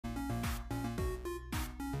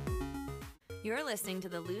You're listening to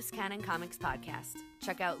the Loose Cannon Comics podcast.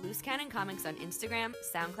 Check out Loose Cannon Comics on Instagram,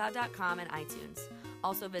 SoundCloud.com, and iTunes.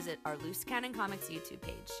 Also visit our Loose Cannon Comics YouTube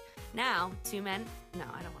page. Now, two men... No,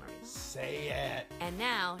 I don't want to read. Say it. And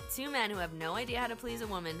now, two men who have no idea how to please a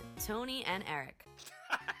woman, Tony and Eric.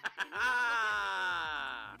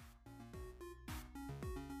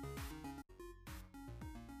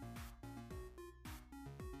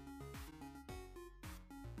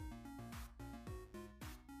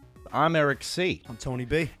 I'm Eric C. I'm Tony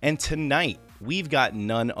B. And tonight, we've got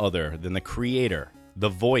none other than the creator, the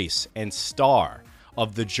voice, and star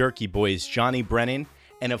of the Jerky Boys, Johnny Brennan,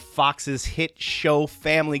 and of Fox's hit show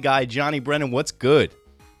Family Guy. Johnny Brennan, what's good?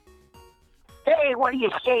 Hey, what do you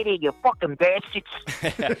say to you fucking bastards?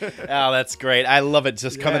 Oh, that's great. I love it.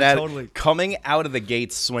 Just coming out of the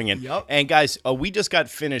gates swinging. Yep. And guys, we just got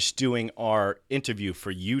finished doing our interview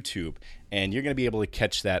for YouTube, and you're going to be able to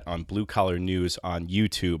catch that on Blue Collar News on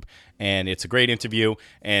YouTube. And it's a great interview,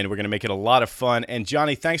 and we're going to make it a lot of fun. And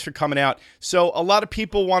Johnny, thanks for coming out. So a lot of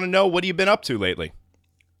people want to know, what have you been up to lately?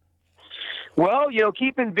 Well,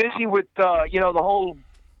 keeping busy with the whole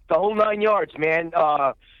 9 yards, man.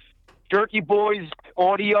 Jerky Boys,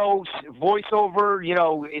 audio, voiceover.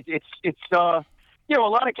 It's a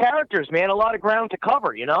lot of characters, man. A lot of ground to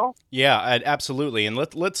cover. Yeah, absolutely. And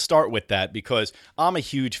let's start with that, because I'm a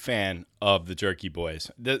huge fan of the Jerky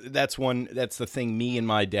Boys. That's the thing me and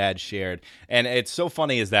my dad shared. And it's so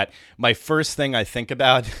funny is that my first thing I think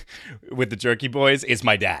about with the Jerky Boys is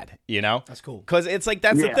my dad, That's cool. Because it's like,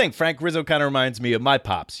 that's the thing. Frank Rizzo kind of reminds me of my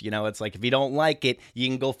pops, It's like, if you don't like it, you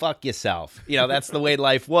can go fuck yourself. That's the way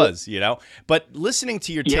life was, But listening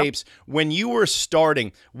to your tapes, when you were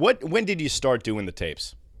starting, when did you start doing the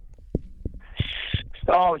tapes?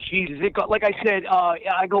 Oh, Jesus. Like I said,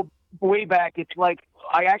 I go way back. It's like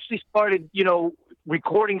I actually started,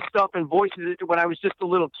 recording stuff and voices when I was just a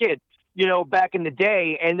little kid, back in the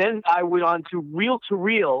day. And then I went on to reel,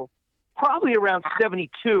 probably around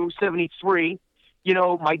 72, 73.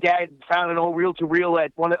 My dad found an old reel-to-reel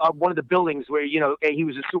at one of the buildings where, he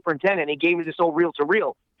was a superintendent. He gave me this old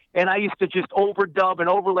reel-to-reel. And I used to just overdub and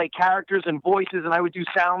overlay characters and voices, and I would do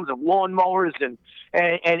sounds of lawnmowers. And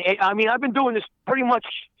I mean, I've been doing this pretty much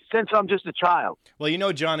since I'm just a child.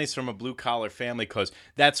 Well, Johnny's from a blue-collar family, because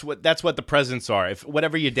that's what the presents are. If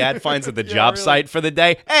whatever your dad finds at the job site for the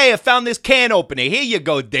day, hey, I found this can opener. Here you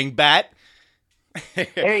go, dingbat.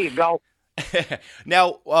 There you go.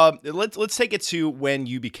 Now, let's take it to when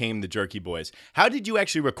you became the Jerky Boys. How did you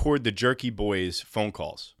actually record the Jerky Boys phone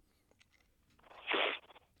calls?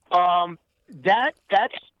 That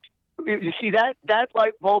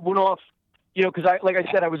light bulb went off, because like I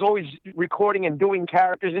said, I was always recording and doing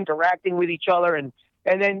characters interacting with each other. And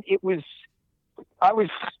then I was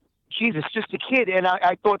just a kid. And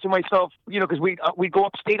I thought to myself, because we go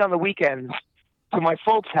upstate on the weekends to my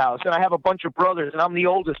folks' house, and I have a bunch of brothers, and I'm the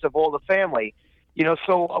oldest of all the family,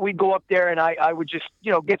 so we'd go up there, and I would just,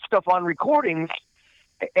 get stuff on recordings.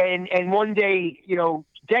 And one day,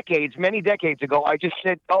 many decades ago, I just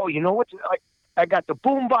said, oh, you know what? I got the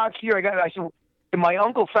boombox here. I said, and my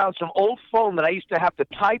uncle found some old phone that I used to have to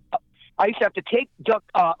type. I used to have to take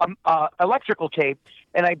electrical tape,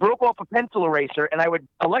 and I broke off a pencil eraser, and I would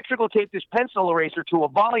electrical tape this pencil eraser to a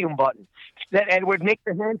volume button and would make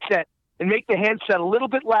the handset a little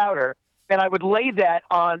bit louder. And I would lay that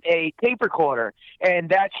on a tape recorder, and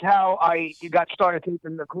that's how I got started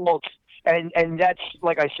taping the calls. And that's,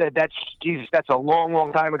 like I said, that's a long,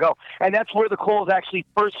 long time ago. And that's where the calls actually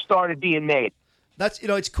first started being made. That's,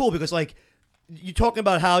 it's cool because, like, you're talking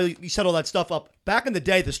about how you set all that stuff up. Back in the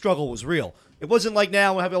day, the struggle was real. It wasn't like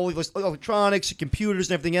now we have all these electronics and computers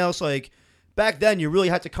and everything else. Like, back then, you really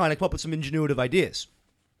had to kind of come up with some ingenuitive ideas.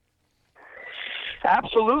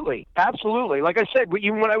 Absolutely. Like I said,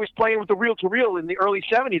 even when I was playing with the reel-to-reel in the early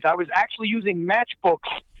 70s, I was actually using matchbooks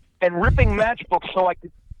and ripping matchbooks so I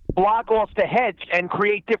could block off the heads and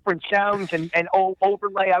create different sounds and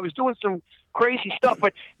overlay. I was doing some crazy stuff,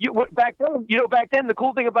 but back then, the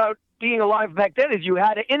cool thing about being alive back then is you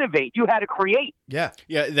had to innovate, you had to create. Yeah,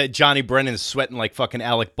 that Johnny Brennan's sweating like fucking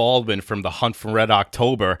Alec Baldwin from The Hunt for Red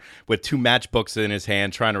October with two matchbooks in his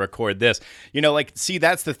hand trying to record this. See,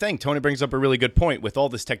 that's the thing. Tony brings up a really good point with all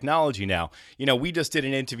this technology now. We just did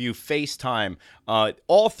an interview, FaceTime,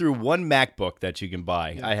 all through one MacBook that you can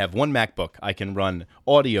buy. Yeah. I have one MacBook. I can run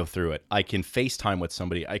audio through it. I can FaceTime with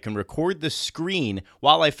somebody. I can record the screen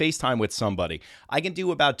while I FaceTime with somebody. I can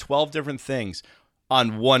do about 12 different things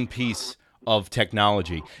on one piece of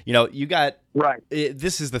technology. You got right.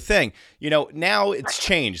 This is the thing. Now it's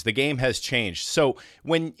changed. The game has changed. So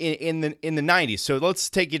when in the 90s, so let's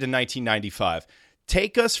take you to 1995.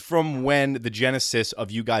 take us from when the genesis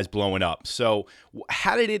of you guys blowing up. So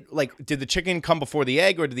how did it, like, did the chicken come before the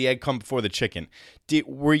egg or did the egg come before the chicken?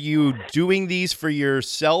 Were you doing these for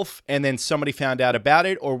yourself and then somebody found out about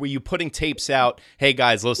it, or were you putting tapes out, hey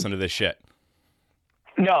guys, listen to this shit?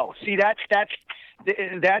 No, see, that's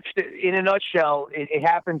in a nutshell. It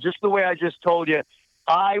happened just the way I just told you.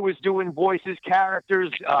 I was doing voices, characters.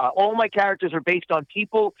 All my characters are based on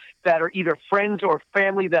people that are either friends or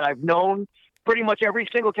family that I've known. Pretty much every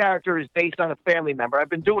single character is based on a family member.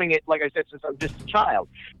 I've been doing it, like I said, since I was just a child.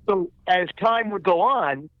 So as time would go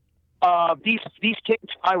on, these kits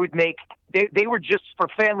I would make, they were just for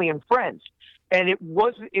family and friends. And it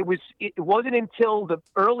wasn't until the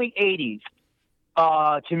early 80s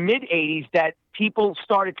to mid 80s that people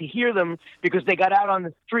started to hear them because they got out on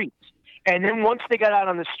the streets. And then once they got out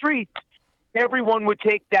on the streets, everyone would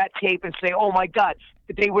take that tape and say, "Oh my God!"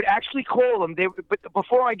 They would actually call them. But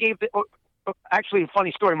before I gave actually, a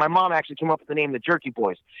funny story. My mom actually came up with the name the Jerky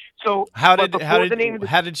Boys. So how did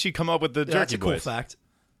she come up with the Jerky That's a cool Boys? fact.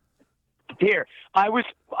 Here, I was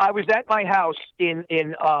at my house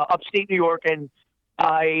in upstate New York, and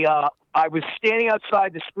I was standing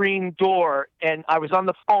outside the screen door, and I was on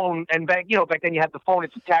the phone. And back then you had the phone;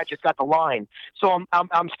 it's attached, it's got the line. So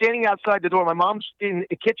I'm standing outside the door. My mom's in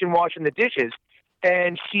the kitchen washing the dishes,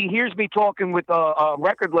 and she hears me talking with a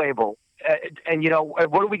record label. And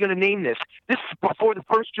what are we going to name this? This is before the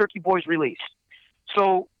first Jerky Boys release.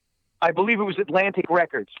 So I believe it was Atlantic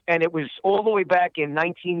Records, and it was all the way back in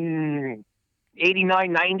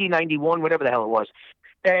 1989, 90, 91, whatever the hell it was.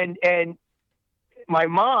 And my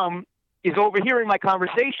mom is overhearing my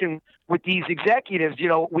conversation with these executives.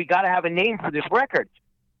 We got to have a name for this record.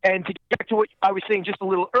 And to get to what I was saying just a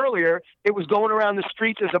little earlier, it was going around the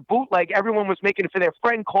streets as a bootleg. Everyone was making it for their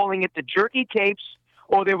friend, calling it the Jerky Tapes,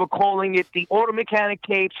 or they were calling it the Auto Mechanic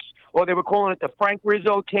Tapes, or they were calling it the Frank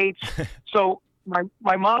Rizzo Tapes. So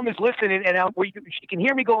my mom is listening, and she can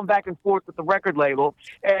hear me going back and forth with the record label.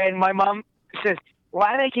 And my mom says,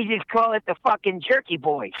 "Why don't you just call it the fucking Jerky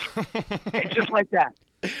Boys?" And just like that.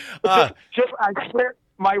 I swear,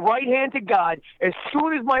 my right hand to God, as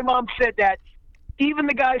soon as my mom said that, even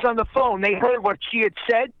the guys on the phone, they heard what she had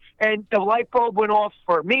said, and the light bulb went off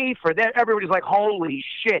for me, for them. Everybody's like, "Holy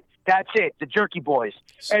shit, that's it, the Jerky Boys."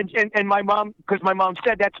 And my mom, because my mom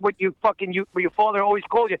said that's what your father always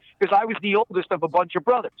called you, because I was the oldest of a bunch of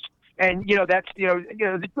brothers. And, that's,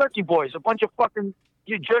 the Jerky Boys, a bunch of fucking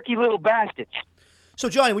jerky little bastards. So,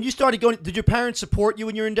 Johnny, when you started going, did your parents support you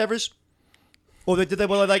in your endeavors? Or were they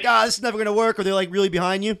like, this is never going to work, or they're like really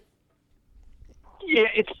behind you? Yeah,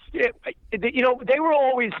 they were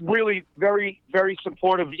always really very, very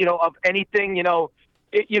supportive, of anything,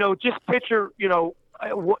 just picture,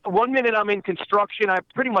 1 minute I'm in construction. I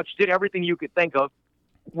pretty much did everything you could think of.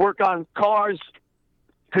 Work on cars,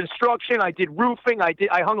 construction. I did roofing.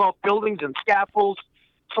 I hung off buildings and scaffolds.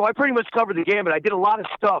 So I pretty much covered the gamut. I did a lot of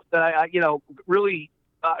stuff that I really,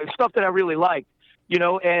 stuff that I really liked,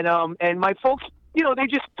 and my folks, they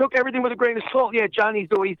just took everything with a grain of salt. Yeah, Johnny's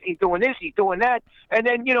doing this, he's doing that. And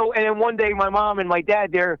then, and then one day my mom and my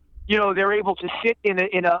dad, they're able to sit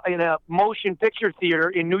in a motion picture theater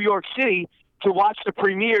in New York City to watch the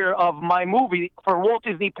premiere of my movie for Walt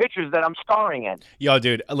Disney Pictures that I'm starring in. Yo,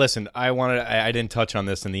 dude, listen, I didn't touch on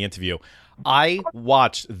this in the interview. I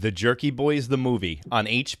watched The Jerky Boys, the movie, on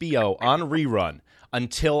HBO on rerun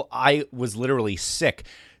until I was literally sick.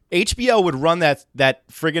 HBO would run that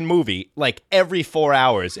friggin' movie like every 4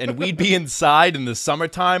 hours, and we'd be inside in the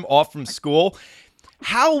summertime off from school.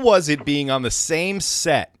 How was it being on the same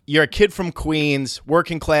set? You're a kid from Queens,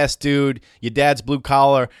 working class dude. Your dad's blue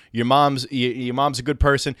collar. Your mom's a good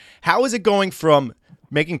person. How is it going from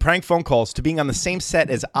making prank phone calls to being on the same set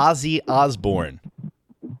as Ozzy Osbourne?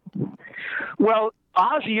 Well,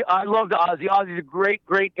 Ozzy, I loved Ozzy. Ozzy's a great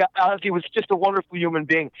guy. Ozzy was just a wonderful human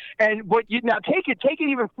being. And now take it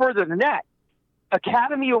even further than that.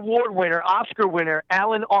 Academy Award winner, Oscar winner,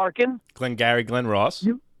 Alan Arkin. Glenn Ross.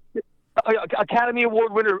 Academy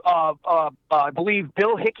Award winner, I believe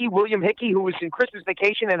William Hickey, who was in Christmas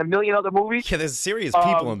Vacation and a million other movies. Yeah, there's serious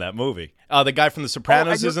people in that movie. The guy from The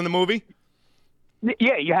Sopranos is in the movie.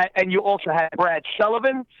 Yeah, you also had Brad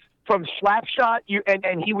Sullivan from Slapshot,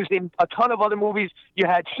 and he was in a ton of other movies. You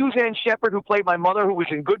had Suzanne Shepard, who played my mother, who was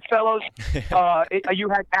in Goodfellas. You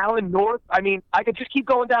had Alan North. I mean, I could just keep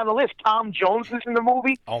going down the list. Tom Jones was in the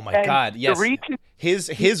movie. Oh my God, yes.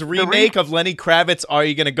 His remake of Lenny Kravitz, Are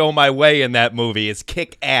You Gonna Go My Way, in that movie is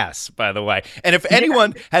kick ass, by the way. And if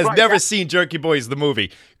anyone has never seen Jerky Boys, the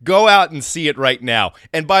movie, go out and see it right now.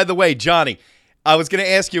 And by the way, Johnny, I was going to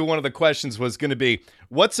ask you, one of the questions was going to be,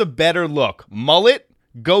 what's a better look, mullet,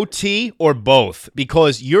 goatee or both?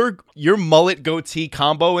 Because your mullet goatee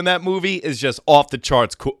combo in that movie is just off the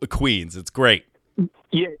charts, Queens. It's great.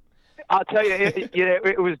 Yeah, I'll tell you,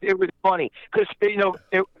 it was funny because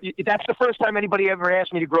that's the first time anybody ever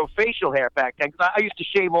asked me to grow facial hair back then. Because I used to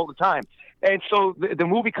shave all the time, and so the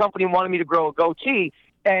movie company wanted me to grow a goatee.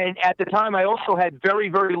 And at the time, I also had very,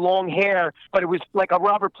 very long hair, but it was like a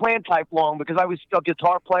Robert Plant type long because I was a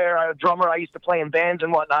guitar player, a drummer. I used to play in bands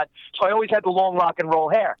and whatnot. So I always had the long rock and roll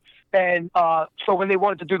hair. And so when they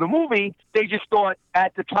wanted to do the movie, they just thought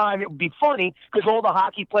at the time it would be funny because all the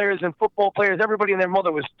hockey players and football players, everybody and their mother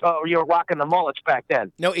was rocking the mullets back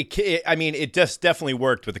then. No, it just definitely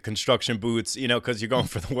worked with the construction boots, because you're going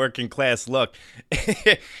for the working class look.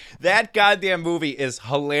 That goddamn movie is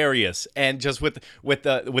hilarious, and just with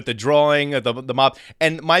the drawing of the mob.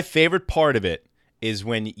 And my favorite part of it is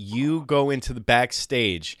when you go into the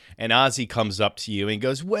backstage and Ozzy comes up to you and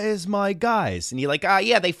goes, "Where's my guys?" And you're like,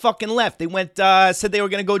 yeah, they fucking left. They went, said they were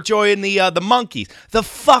going to go join the Monkees. The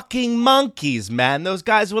fucking Monkees, man. Those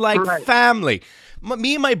guys were like family.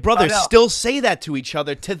 Me and my brother still say that to each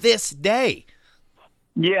other to this day.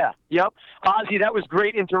 Yeah, yep. Ozzy, that was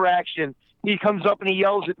great interaction. He comes up and he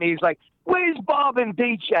yells at me. He's like, "Where's Bob and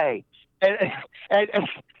BJ?" And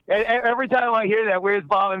every time I hear that, "Where's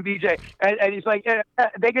Bob and BJ?" And he's like,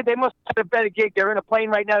 they must have a better gig. They're in a plane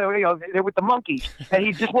right now. They're with the Monkees. And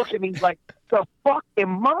he just looks at me. He's like, "The fucking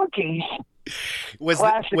Monkees." Was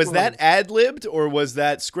that ad-libbed or was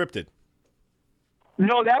that scripted?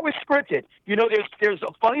 No, that was scripted. There's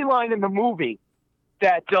a funny line in the movie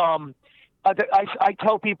that I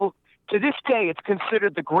tell people. To this day, it's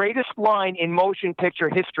considered the greatest line in motion picture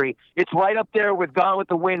history. It's right up there with Gone with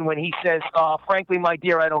the Wind when he says, "Frankly, my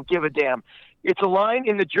dear, I don't give a damn." It's a line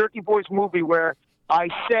in the Jerky Boys movie where I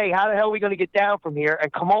say, "How the hell are we going to get down from here?"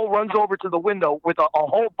 And Kamal runs over to the window with a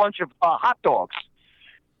whole bunch of hot dogs.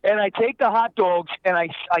 And I take the hot dogs and I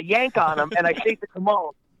yank on them and I say to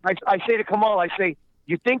Kamal, I say,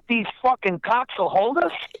 "You think these fucking cocks will hold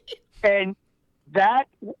us?" And that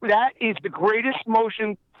is the greatest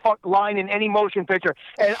motion line in any motion picture.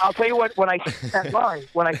 And I'll tell you what, when I said that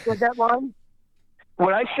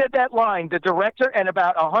line, the director and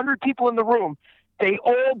about 100 people in the room, they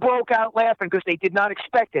all broke out laughing because they did not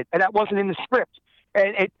expect it, and that wasn't in the script.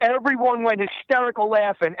 And everyone went hysterical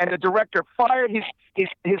laughing, and the director fired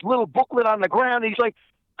his little booklet on the ground, and he's like,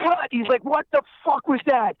 "Cut!" He's like, "What the fuck was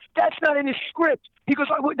that? That's not in the script." He goes,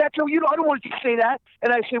 "That's I don't want you to say that."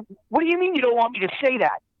 And I said, "What do you mean you don't want me to say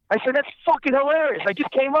that?" I said, "That's fucking hilarious. I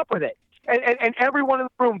just came up with it." And everyone in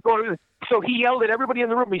the room thought it was. So he yelled at everybody in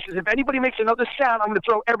the room. He says, "If anybody makes another sound, I'm going to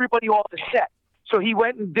throw everybody off the set." So he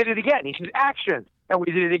went and did it again. He says, "Action." And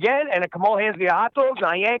we did it again. And Kamal hands me a hot dogs, and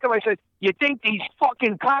I yank him. I said, "You think these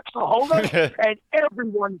fucking cocks will hold us?" And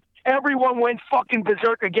everyone went fucking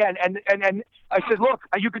berserk again. And I said, "Look,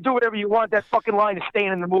 you could do whatever you want. That fucking line is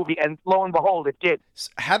staying in the movie." And lo and behold, it did.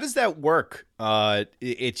 How does that work?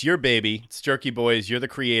 It's your baby. It's Jerky Boys. You're the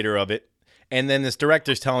creator of it. And then this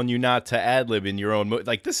director's telling you not to ad-lib in your own movie.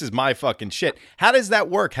 Like, this is my fucking shit. How does that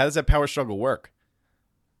work? How does that power struggle work?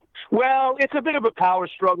 Well, it's a bit of a power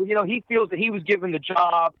struggle. He feels that he was given the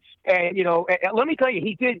job. And, and let me tell you,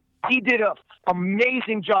 he did an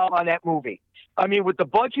amazing job on that movie. I mean, with the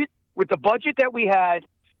budget that we had,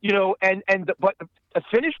 but the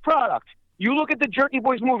finished product, you look at the Jerky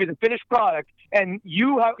Boys movie, the finished product, and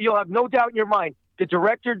you'll have no doubt in your mind, the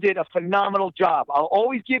director did a phenomenal job. I'll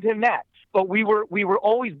always give him that. But we were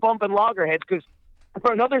always bumping loggerheads because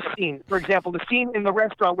for another scene, for example, the scene in the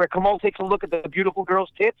restaurant where Kamal takes a look at the beautiful girl's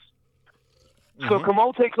tits. Mm-hmm. So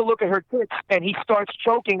Kamal takes a look at her tits and he starts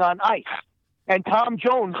choking on ice. And Tom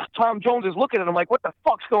Jones is looking at him like, "What the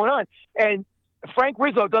fuck's going on?" And Frank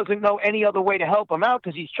Rizzo doesn't know any other way to help him out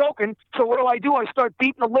because he's choking. So what do? I start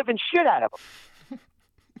beating the living shit out of him.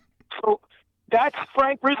 So that's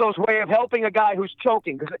Frank Rizzo's way of helping a guy who's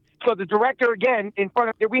choking. So the director, again,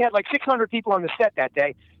 we had like 600 people on the set that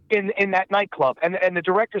day in that nightclub. And the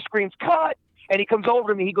director screams, "Cut!" And he comes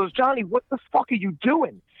over to me. He goes, "Johnny, what the fuck are you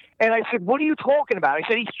doing?" And I said, "What are you talking about?" I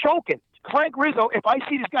said, "He's choking." Frank Rizzo, if I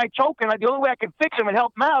see this guy choking, the only way I can fix him and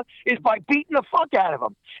help him out is by beating the fuck out of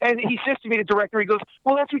him. And he says to me, the director, he goes,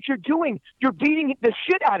 "Well, that's what you're doing. You're beating the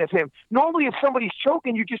shit out of him. Normally, if somebody's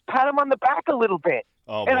choking, you just pat him on the back a little bit."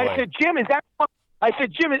 Oh, and boy. I said, "Jim, is that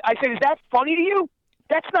is that funny to you?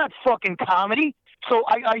 That's not fucking comedy." So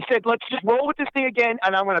I said, "Let's just roll with this thing again,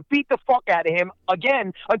 and I'm going to beat the fuck out of him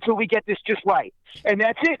again until we get this just right." And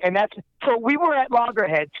that's it. So we were at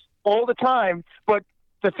loggerheads all the time, but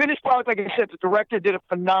the finished product, like I said, the director did a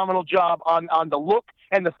phenomenal job on the look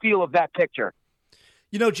and the feel of that picture.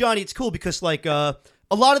 Johnny, it's cool because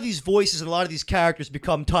a lot of these voices and a lot of these characters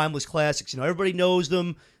become timeless classics. You know, everybody knows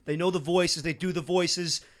them. They know the voices. They do the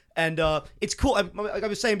voices. And it's cool. Like I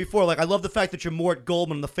was saying before, like I love the fact that you're Mort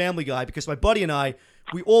Goldman on the Family Guy, because my buddy and I,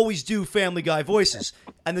 we always do Family Guy voices.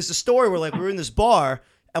 And there's a story where like we were in this bar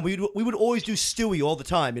and we would always do Stewie all the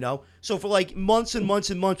time, you know? So for like months and months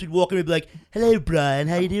and months, we'd walk in and we'd be like, "Hello, Brian.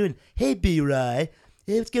 How you doing? Hey, B-Rye.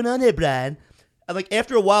 Hey, what's going on there, Brian?" And like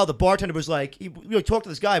after a while, the bartender was like, he talked to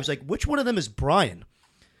this guy. He was like, "Which one of them is Brian?"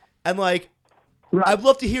 And like, I'd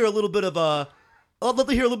love to hear a little bit of I'd love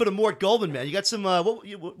to hear a little bit of Mort Goldman, man. You got some? What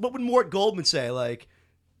would Mort Goldman say? Like,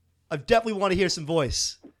 I definitely want to hear some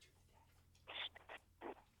voice.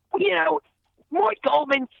 You know, Mort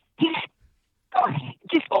Goldman, he's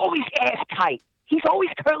just always ass tight. He's always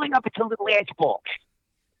curling up into little ass balls.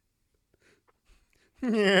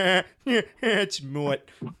 Yeah, that's Mort.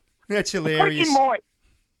 That's hilarious.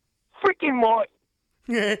 Freaking Mort.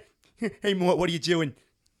 Hey, Mort, what are you doing?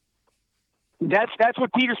 That's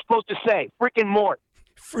what Peter's supposed to say. Freaking Mort.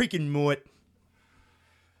 Freaking Mort.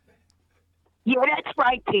 Yeah, that's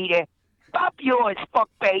right, Peter. Pop yours,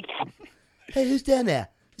 fuckface. Hey, who's down there?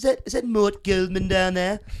 Is that Mort Goldman down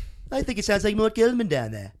there? I think it sounds like Mort Goldman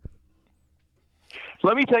down there.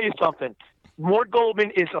 Let me tell you something. Mort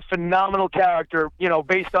Goldman is a phenomenal character, you know,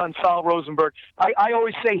 based on Sal Rosenberg. I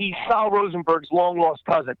always say he's Sal Rosenberg's long-lost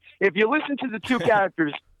cousin. If you listen to the two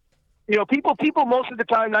characters, you know, people most of the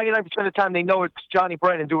time, 99% of the time, they know it's Johnny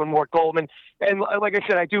Brennan doing Mort Goldman. And like I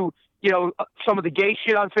said, I do, you know, some of the gay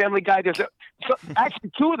shit on Family Guy.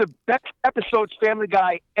 Actually, two of the best episodes Family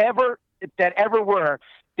Guy ever were.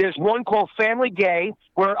 There's one called Family Gay,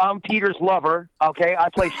 where I'm Peter's lover. Okay, I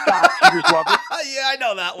play Scott, Peter's lover. Yeah, I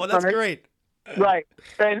know that one. That's great. Right,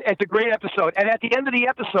 and it's a great episode. And at the end of the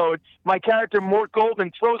episode, my character Mort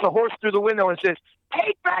Goldman throws a horse through the window and says,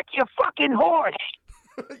 "Take back your fucking horse."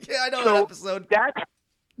 Yeah, I know that episode. That's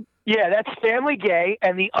Family Gay.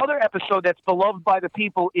 And the other episode that's beloved by the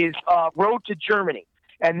people is Road to Germany.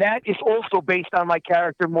 And that is also based on my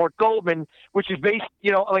character, Mort Goldman, which is based,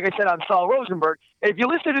 you know, like I said, on Sal Rosenberg. And if you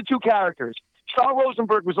listen to two characters, Sal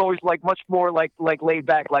Rosenberg was always like much more like laid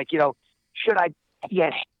back, like, you know, should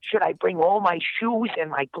I bring all my shoes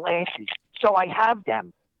and my glasses? So I have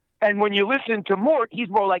them. And when you listen to Mort, he's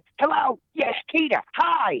more like, "Hello, yes, Peter,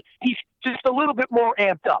 hi." He's just a little bit more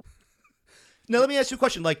amped up. Now, let me ask you a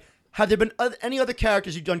question. Like, have there been any other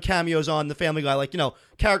characters you've done cameos on The Family Guy? Like, you know,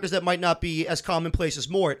 characters that might not be as commonplace as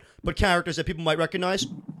Mort, but characters that people might recognize?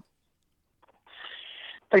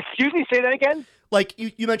 Excuse me, say that again? Like,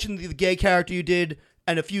 you mentioned the gay character you did,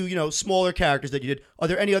 and a few, you know, smaller characters that you did. Are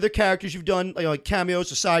there any other characters you've done, you know, like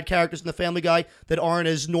cameos or side characters in The Family Guy that aren't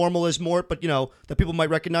as normal as Mort, but, you know, that people might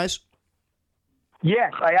recognize?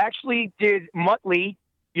 Yes, I actually did Muttley.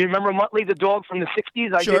 You remember Muttley, the dog from the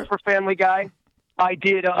 60s? I Sure. did for Family Guy. I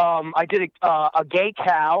did a gay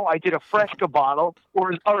cow. I did a Fresca bottle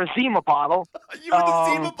or a Zima bottle. You were the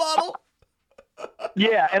Zima bottle?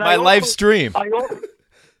 Yeah, and My live stream.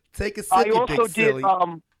 Take a sip, I you also big silly. did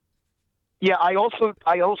I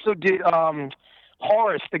also did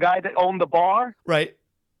Horace, the guy that owned the bar. Right.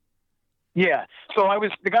 Yeah. So I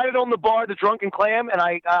was the guy that owned the bar, the Drunken Clam, and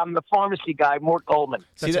I'm the pharmacy guy, Mort Goldman.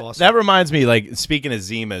 That's See, awesome. that reminds me, like, speaking of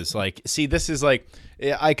Zimas, like, see, this is like,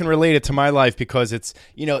 I can relate it to my life because it's,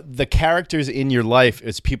 you know, the characters in your life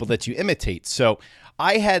is people that you imitate. So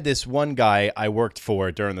I had this one guy I worked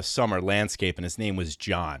for during the summer landscape, and his name was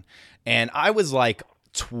John. And I was like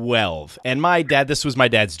 12, and this was my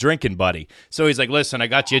dad's drinking buddy. So he's like, "Listen, I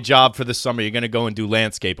got you a job for the summer. You're gonna go and do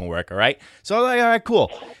landscaping work, all right?" So I'm like, "All right,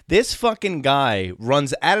 cool." This fucking guy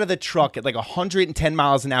runs out of the truck at like 110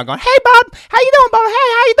 miles an hour, going, "Hey, Bob, how you doing, Bob? Hey,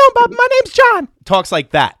 how you doing, Bob? My name's John." Talks like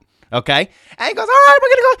that. Okay, and he goes, "All right, we're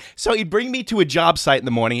gonna go." So he'd bring me to a job site in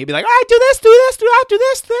the morning. He'd be like, "All right, do this, do this, do that, do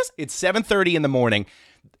this, do this." It's 7:30 in the morning.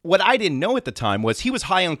 What I didn't know at the time was he was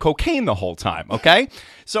high on cocaine the whole time, okay?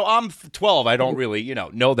 So I'm 12. I don't really,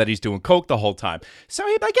 know that he's doing coke the whole time. So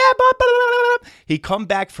he'd be like, "Yeah, blah, blah, blah, blah." He'd come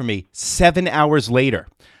back for me 7 hours later.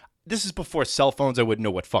 This is before cell phones. I wouldn't know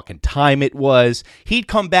what fucking time it was. He'd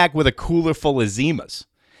come back with a cooler full of Zimas.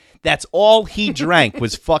 That's all he drank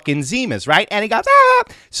was fucking Zimas, right? And he goes, "Ah."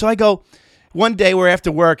 So I go, one day we're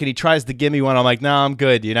after work and he tries to give me one. I'm like, "No, I'm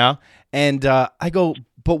good, And I go,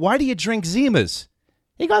 "But why do you drink Zimas?"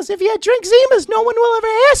 He goes, "If you drink Zimas, no one will ever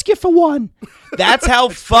ask you for one." That's how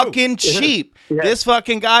fucking cheap this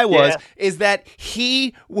fucking guy was, is that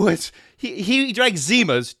he drank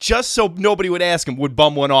Zimas just so nobody would ask him, would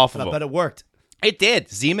bum one off of him. I bet it worked. It did.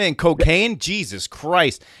 Zima and cocaine, Jesus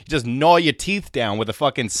Christ. You just gnaw your teeth down with a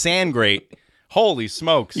fucking sand grate. Holy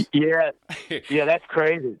smokes. Yeah, yeah, that's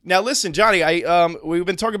crazy. Now listen, Johnny, we've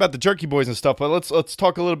been talking about the Jerky Boys and stuff, but let's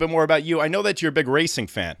talk a little bit more about you. I know that you're a big racing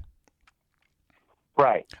fan.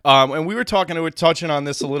 Right. And we were touching on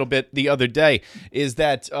this a little bit the other day, is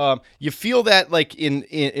that you feel that like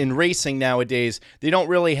in racing nowadays, they don't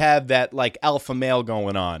really have that like alpha male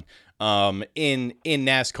going on in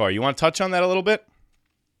NASCAR. You want to touch on that a little bit?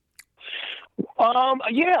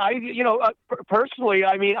 Yeah, personally,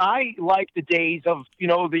 I mean, I like the days of,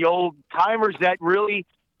 the old timers that really,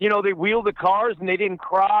 they wheeled the cars and they didn't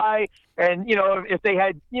cry. And, if they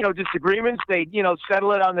had, disagreements, they,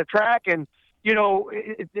 settle it on the track. And,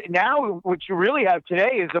 now what you really have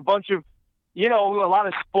today is a bunch of, a lot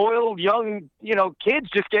of spoiled young, kids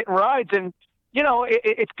just getting rides. And,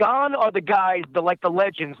 it's gone are the guys, the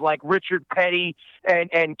legends like Richard Petty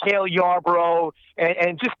and Cale Yarborough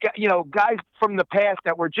and just, guys from the past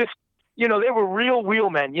that were just, they were real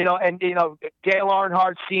wheelmen, and, Dale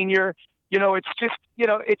Earnhardt Sr., it's just,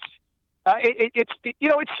 it's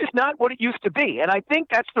just not what it used to be. And I think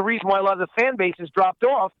that's the reason why a lot of the fan base has dropped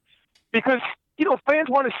off, because, fans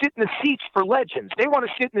want to sit in the seats for legends. They want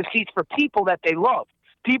to sit in the seats for people that they love,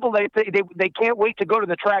 people that they can't wait to go to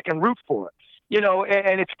the track and root for.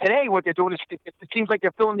 And it's today what they're doing is it seems like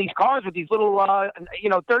they're filling these cars with these little,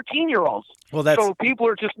 13-year-olds. Well, so people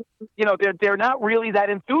are just, they're not really that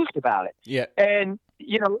enthused about it. Yeah. And,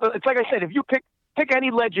 it's like I said, if you pick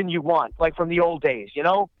any legend you want, like from the old days,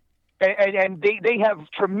 and they have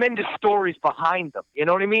tremendous stories behind them. You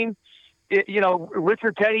know what I mean?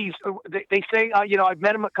 Richard Petty, they say, I've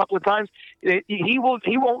met him a couple of times. He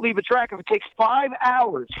won't leave a track if it takes 5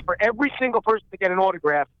 hours for every single person to get an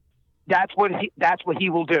autograph. That's what he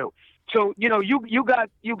will do. So, you got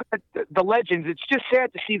the legends. It's just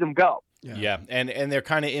sad to see them go. Yeah, and they're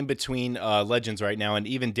kind of in between legends right now, and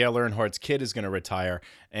even Dale Earnhardt's kid is going to retire,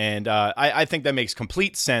 and I think that makes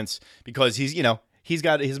complete sense because he's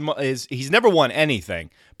got he's never won anything,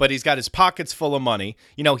 but he's got his pockets full of money.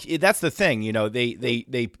 That's the thing.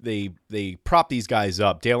 They prop these guys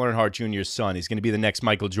up. Dale Earnhardt Jr.'s son, he's going to be the next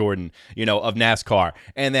Michael Jordan, of NASCAR,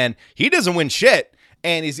 and then he doesn't win shit.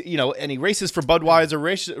 And he's, and he races for Budweiser,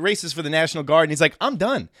 races for the National Guard, and he's like, I'm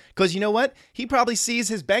done. Because you know what? He probably sees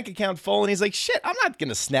his bank account full, and he's like, shit, I'm not going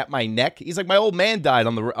to snap my neck. He's like, my old man died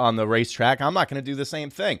on the racetrack. I'm not going to do the same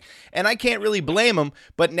thing. And I can't really blame him,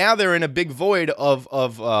 but now they're in a big void of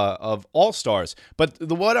all-stars. But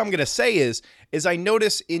what I'm going to say is I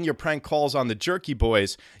notice in your prank calls on the Jerky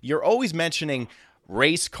Boys, you're always mentioning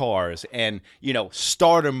race cars and,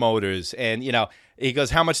 starter motors and, he goes,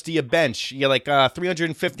 how much do you bench? You're like,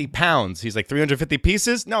 350 pounds. He's like, 350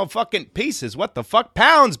 pieces? No, fucking pieces. What the fuck?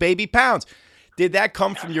 Pounds, baby, pounds. Did that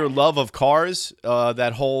come from your love of cars,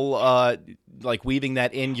 that whole, weaving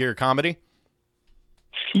that in your comedy?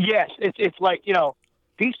 Yes. It's like,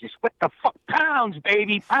 pieces. What the fuck? Pounds,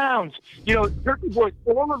 baby, pounds. Jerky Boys,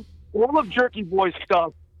 all of Jerky Boys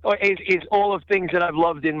stuff is all of things that I've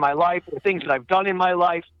loved in my life, or things that I've done in my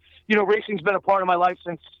life. Racing's been a part of my life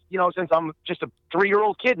since I'm just a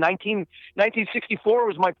 3-year-old kid. 1964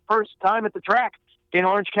 was my first time at the track in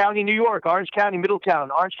Orange County, New York, Orange County,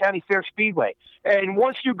 Middletown, Orange County Fair Speedway. And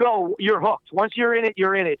once you go, you're hooked. Once you're in it,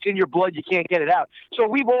 you're in it. It's in your blood. You can't get it out. So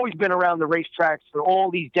we've always been around the racetracks for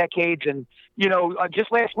all these decades. And,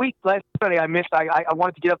 just last Sunday, I missed. I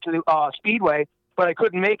wanted to get up to the Speedway, but I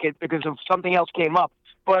couldn't make it because of something else came up.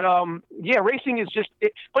 But, racing is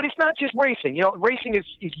but it's not just racing. Racing is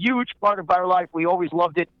a huge part of our life. We always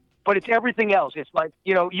loved it, but it's everything else. It's like,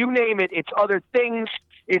 you name it, it's other things.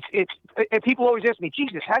 And people always ask me,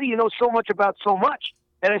 Jesus, how do you know so much about so much?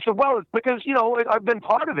 And I said, well, it's because, I've been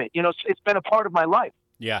part of it. It's been a part of my life.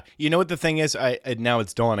 Yeah. You know what the thing is? Now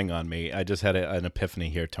it's dawning on me. I just had an epiphany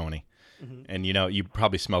here, Tony. Mm-hmm. And, you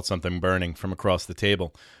probably smelled something burning from across the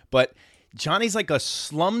table. But Johnny's like a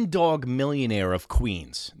slumdog millionaire of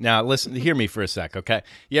Queens. Now, listen, hear me for a sec, okay?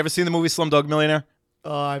 You ever seen the movie Slumdog Millionaire?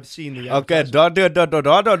 I've seen the okay,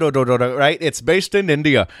 right? It's based in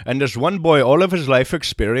India, and there's one boy, all of his life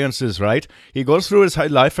experiences, right? He goes through his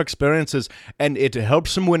life experiences, and it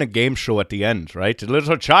helps him win a game show at the end, right? A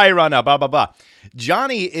little chai runner, blah, blah, blah.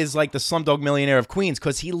 Johnny is like the Slumdog Millionaire of Queens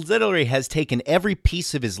because he literally has taken every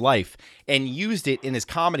piece of his life and used it in his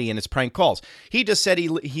comedy and his prank calls. He just said he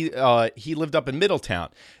lived up in Middletown.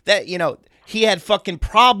 That, he had fucking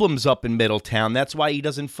problems up in Middletown. That's why he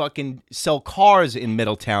doesn't fucking sell cars in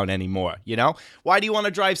Middletown anymore, Why do you want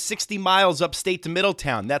to drive 60 miles upstate to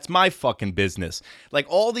Middletown? That's my fucking business. Like,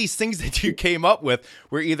 all these things that you came up with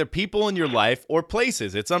were either people in your life or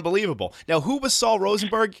places. It's unbelievable. Now, who was Saul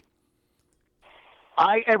Rosenberg?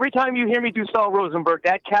 Every time you hear me do Saul Rosenberg,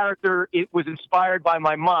 that character, it was inspired by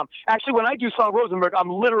my mom. Actually, when I do Saul Rosenberg, I'm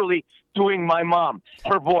literally doing my mom,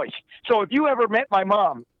 her voice. So if you ever met my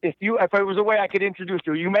mom, if it was a way I could introduce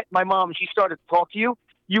you met my mom and she started to talk to you,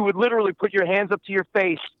 you would literally put your hands up to your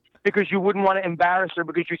face because you wouldn't want to embarrass her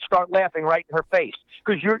because you'd start laughing right in her face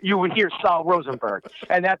because you would hear Saul Rosenberg,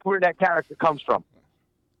 and that's where that character comes from.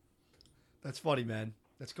 That's funny, man.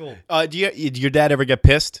 That's cool. Did your dad ever get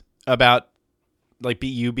pissed about like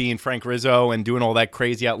you being Frank Rizzo and doing all that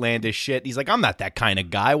crazy outlandish shit? He's like, I'm not that kind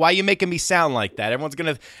of guy. Why are you making me sound like that?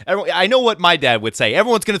 I know what my dad would say.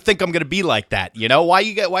 Everyone's gonna think I'm gonna be like that. You know, why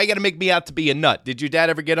you got to make me out to be a nut? Did your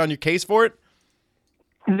dad ever get on your case for it?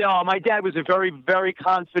 No, my dad was a very, very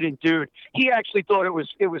confident dude. He actually thought it was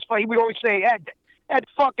funny. We always say, Ed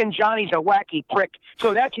fucking Johnny's a wacky prick.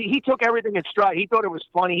 So he took everything in stride. He thought it was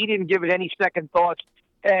funny. He didn't give it any second thoughts.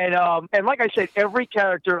 And like I said, every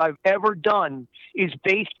character I've ever done is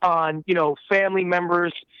based on, family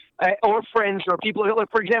members or friends or people.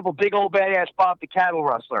 Like, for example, Big Old Badass Bob the Cattle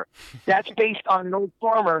Rustler. That's based on an old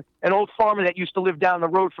farmer that used to live down the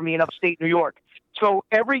road from me in upstate New York. So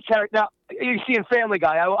every character, now you see in Family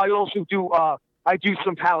Guy, I also do, I do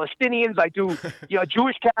some Palestinians, I do,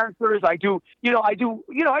 Jewish characters, I do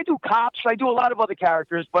cops, I do a lot of other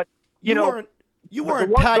characters, but you weren't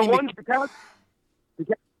Patty.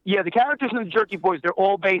 The characters in the Jerky Boys, they're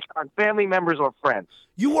all based on family members or friends.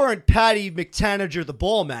 You weren't Patty McTanager, the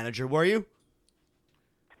ball manager, were you?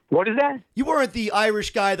 What is that? You weren't the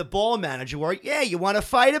Irish guy, the ball manager, were you? Yeah, you want to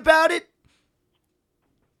fight about it?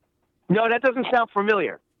 No, that doesn't sound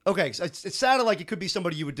familiar. Okay, so it sounded like it could be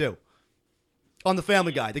somebody you would do. On the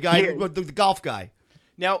Family Guy, the guy, the golf guy.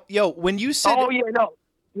 Now, when you said... Oh, yeah, no.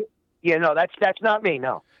 Yeah, no, that's not me,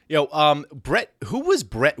 no. Brett, who was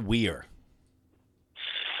Brett Weir?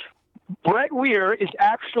 Brett Weir is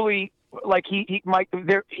actually like he's like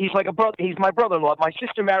a brother. He's my brother-in-law. My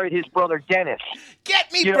sister married his brother Dennis.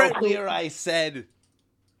 Get me Brett Weir, I said.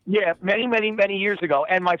 Yeah, many, many, many years ago.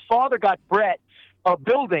 And my father got Brett a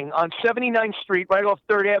building on 79th Street, right off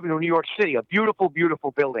 3rd Avenue, New York City. A beautiful,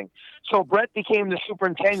 beautiful building. So Brett became the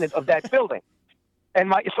superintendent of that building, and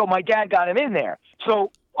my dad got him in there.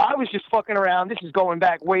 So I was just fucking around. This is going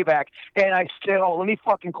back, way back. And I said, let me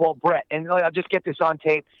fucking call Brett, and I'll just get this on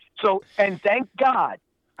tape. So, and thank God,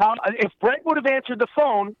 if Brett would have answered the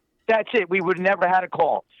phone, that's it. We would have never had a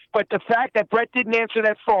call. But the fact that Brett didn't answer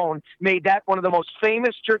that phone made that one of the most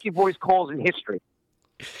famous Jerky Boys calls in history.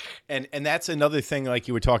 And that's another thing, like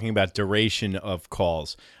you were talking about duration of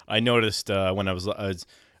calls. I noticed when I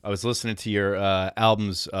was listening to your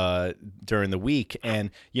albums during the week,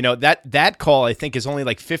 and that call I think is only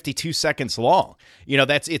like 52 seconds long.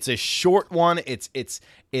 It's a short one. It's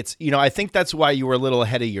I think that's why you were a little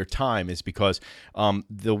ahead of your time, is because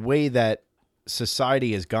the way that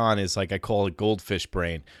society has gone is, like, I call it goldfish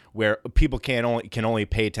brain, where people can only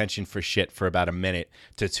pay attention for shit for about a minute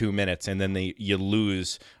to 2 minutes, and then you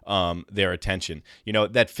lose their attention.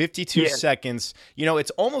 That 52 seconds,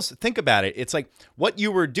 it's almost, think about it, it's like what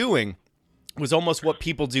you were doing was almost what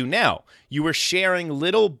people do now. You were sharing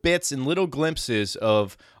little bits and little glimpses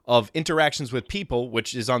of interactions with people,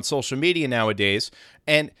 which is on social media nowadays,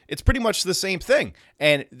 and it's pretty much the same thing.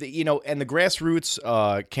 And the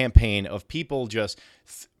grassroots campaign of people just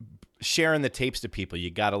sharing the tapes to people.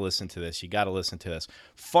 You got to listen to this. You got to listen to this.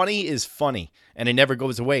 Funny is funny, and it never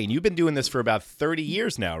goes away. And you've been doing this for about 30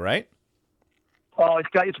 years now, right? Oh,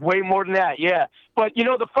 it's way more than that, yeah. But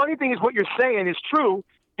the funny thing is, what you're saying is true.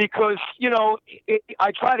 Because,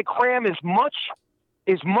 I try to cram as much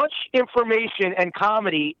information and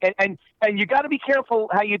comedy, and you got to be careful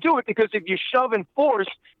how you do it, because if you shove and force,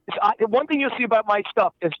 one thing you'll see about my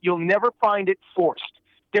stuff is you'll never find it forced.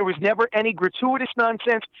 There was never any gratuitous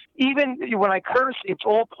nonsense. Even when I curse, it's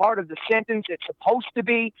all part of the sentence. It's supposed to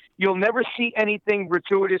be. You'll never see anything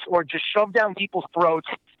gratuitous or just shoved down people's throats.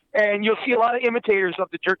 And you'll see a lot of imitators of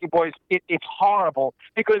the Jerky Boys. It's horrible,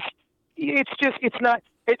 because it's not.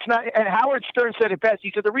 And Howard Stern said it best.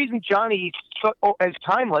 He said the reason Johnny is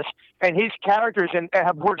timeless and his characters and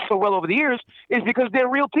have worked so well over the years is because they're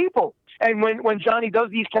real people. And when Johnny does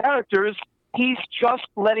these characters, he's just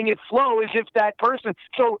letting it flow as if that person.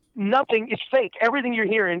 So nothing is fake. Everything you're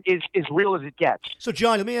hearing is real as it gets. So,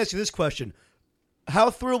 John, let me ask you this question: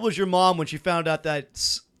 how thrilled was your mom when she found out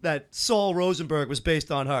that Saul Rosenberg was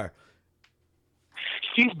based on her?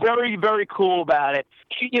 She's very, very cool about it.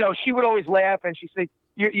 She would always laugh, and she'd say,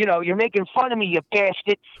 you're making fun of me, you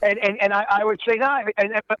bastard. And I would say, no.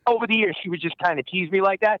 And over the years, she would just kind of tease me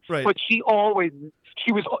like that. Right. But she was,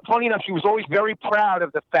 funny enough, she was always very proud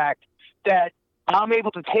of the fact that I'm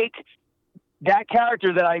able to take that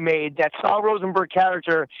character that I made, that Saul Rosenberg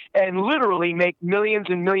character, and literally make millions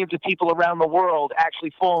and millions of people around the world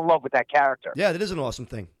actually fall in love with that character. Yeah, that is an awesome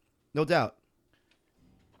thing. No doubt.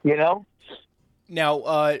 You know?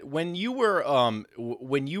 Now, when you were,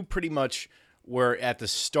 when you pretty much were at the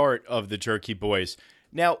start of the Jerky Boys,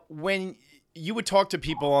 now, when you would talk to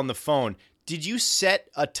people on the phone, did you set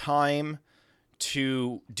a time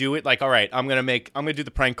to do it? Like, all right, I'm gonna do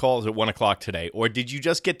the prank calls at 1:00 today, or did you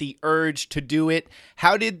just get the urge to do it?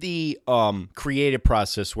 How did the creative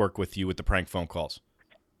process work with you with the prank phone calls?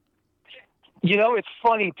 You know, it's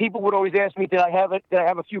funny. People would always ask me, "Did I have it? Did I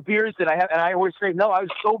have a few beers? Did I have?" And I always say, "No, I was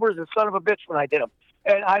sober as a son of a bitch when I did them."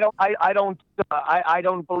 And I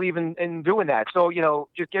don't believe in doing that. So, you know,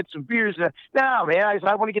 just get some beers. No, man,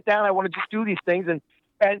 I want to get down. I want to just do these things.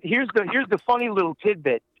 And here's the funny little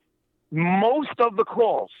tidbit. Most of the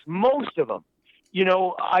calls, most of them, you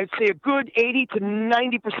know, I'd say a good 80 to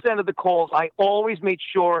 90% of the calls, I always made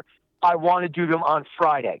sure I want to do them on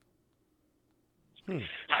Friday.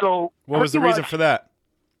 So what was the reason for that?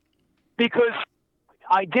 Because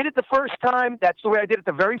I did it the first time. That's the way I did it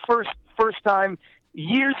the very first time,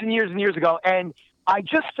 years and years and years ago. And I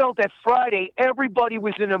just felt that Friday, everybody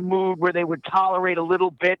was in a mood where they would tolerate a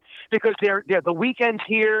little bit because they're the weekend's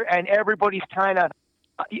here and everybody's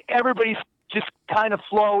just kind of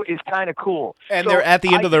flow is kind of cool. And so they're at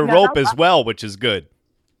the end of their rope as well, which is good.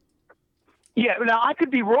 Yeah, now I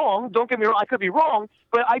could be wrong. Don't get me wrong. I could be wrong,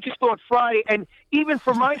 but I just thought Friday, and even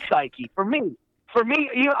for my psyche, for me,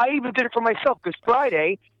 you know, I even did it for myself because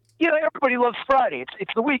Friday, you know, everybody loves Friday.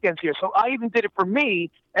 It's the weekends here, so I even did it for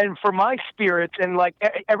me and for my spirits, and like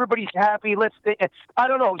everybody's happy. I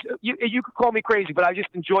don't know. You could call me crazy, but I just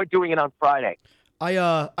enjoyed doing it on Friday. I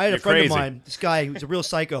had a friend crazy. of mine, this guy who's a real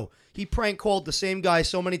psycho. He prank called the same guy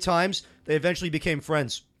so many times, they eventually became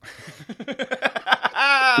friends.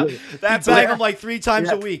 That's bang him like 3 times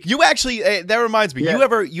a week. You actually, that reminds me. Yeah.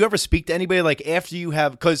 You ever speak to anybody like after you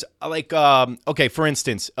have? Because like, okay, for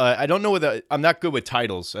instance, I don't know whether I'm not good with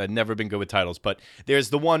titles. I've never been good with titles, but there's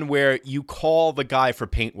the one where you call the guy for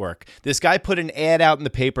paint work. This guy put an ad out in the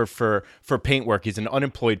paper for paint work. He's an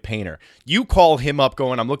unemployed painter. You call him up,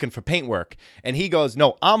 going, "I'm looking for paint work," and he goes,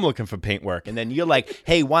 "No, I'm looking for paint work." And then you're like,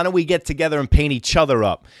 "Hey, why don't we get together and paint each other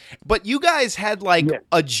up?" But you guys had like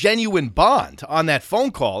a genuine bond on that phone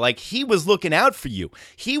call. Like he was looking out for you.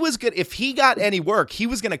 He was good. If he got any work, he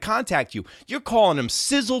was going to contact you. You're calling him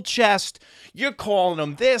sizzle chest. You're calling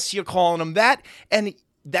him this. You're calling him that. And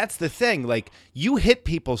that's the thing. Like you hit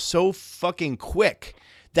people so fucking quick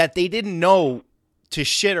that they didn't know to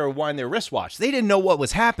shit or wind their wristwatch. They didn't know what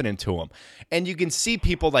was happening to them. And you can see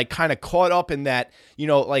people like kind of caught up in that, you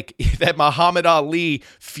know, like that Muhammad Ali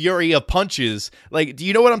fury of punches. Like, do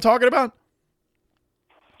you know what I'm talking about?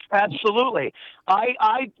 Absolutely.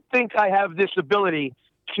 I think I have this ability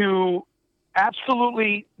to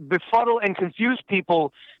absolutely befuddle and confuse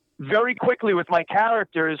people very quickly with my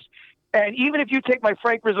characters. And even if you take my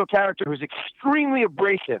Frank Rizzo character, who's extremely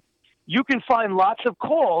abrasive, you can find lots of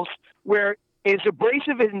calls where, as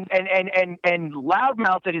abrasive and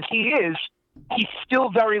loudmouthed as he is, he's still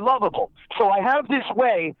very lovable. So I have this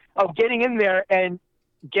way of getting in there and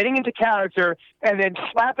getting into character and then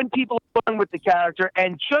slapping people on with the character.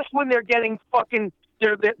 And just when they're getting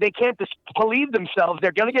they can't believe themselves,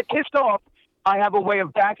 they're going to get pissed off, I have a way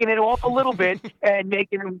of backing it off a little bit and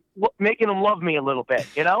making them love me a little bit,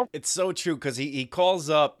 you know? It's so true because he calls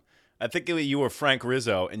up, I think you were Frank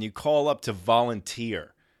Rizzo, and you call up to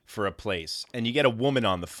volunteer for a place, and you get a woman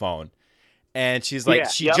on the phone. And she's like,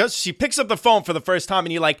 she picks up the phone for the first time,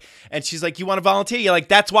 and and she's like, "You want to volunteer?" You're like,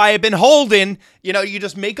 "That's why I've been holding." You know, you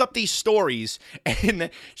just make up these stories, and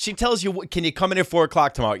she tells you, "Can you come in at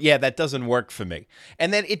 4:00 tomorrow?" Yeah, that doesn't work for me.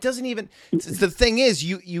 And then it doesn't even. The thing is,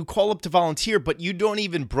 you call up to volunteer, but you don't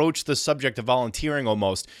even broach the subject of volunteering.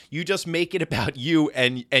 Almost, you just make it about you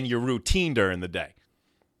and your routine during the day.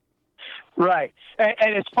 Right.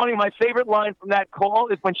 And it's funny, my favorite line from that call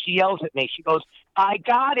is when she yells at me. She goes, "I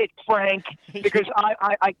got it, Frank," because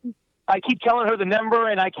I keep telling her the number,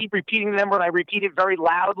 and I keep repeating the number, and I repeat it very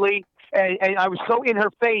loudly. And I was so in her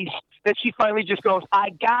face that she finally just goes,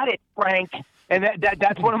 "I got it, Frank." And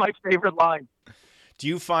that's one of my favorite lines. Do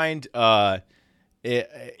you find,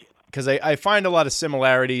 because I find a lot of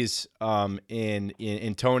similarities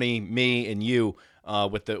in Tony, me, and you,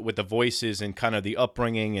 with the voices and kind of the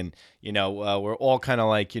upbringing, and you know, we're all kind of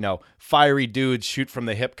like, you know, fiery dudes, shoot from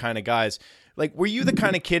the hip kind of guys. Like, were you the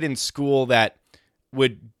kind of kid in school that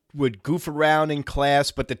would goof around in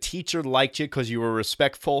class, but the teacher liked you because you were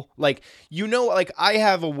respectful? Like, you know, like I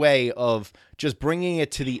have a way of just bringing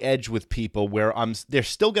it to the edge with people where they're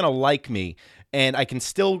still gonna like me, and I can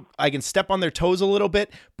step on their toes a little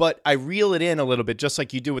bit, but I reel it in a little bit, just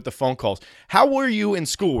like you do with the phone calls. How were you in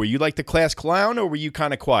school? Were you like the class clown, or were you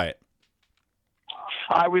kind of quiet?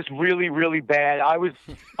 I was really, really bad. I was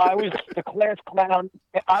the class clown.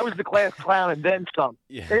 I was the class clown and then some.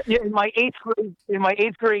 Yeah. In my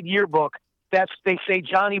eighth grade yearbook, they say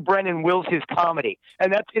Johnny Brennan wills his comedy,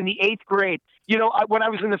 and that's in the 8th grade. You know, when I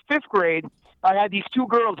was in the 5th grade, I had these 2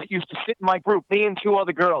 girls that used to sit in my group, me and 2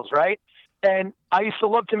 other girls, right? And I used to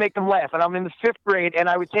love to make them laugh. And I'm in the 5th grade, and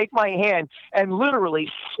I would take my hand and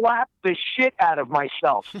literally slap the shit out of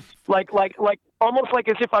myself, like almost like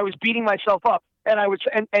as if I was beating myself up. And I would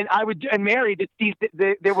Mary,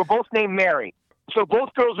 they were both named Mary, so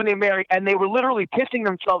both girls were named Mary, and they were literally pissing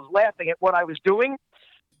themselves laughing at what I was doing.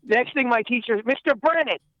 The next thing, my teacher, Mr.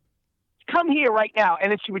 Brennan, come here right now, and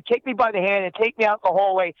then she would take me by the hand and take me out the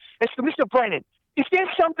hallway. And so, Mr. Brennan, is there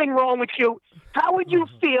something wrong with you? How would you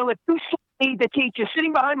feel if you saw me, the teacher,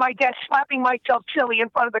 sitting behind my desk, slapping myself silly in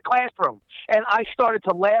front of the classroom? And I started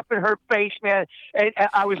to laugh in her face, man. And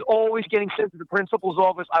I was always getting sent to the principal's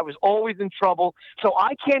office. I was always in trouble. So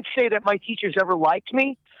I can't say that my teachers ever liked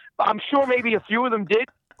me. I'm sure maybe a few of them did.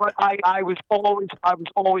 But I was always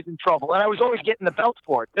in trouble, and I was always getting the belts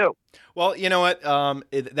for it too. Well, you know what?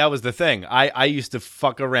 That was the thing. I used to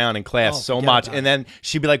fuck around in class so much, and then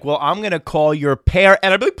she'd be like, "Well, I'm gonna call your parent,"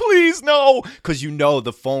 and I'd be like, "Please, no," because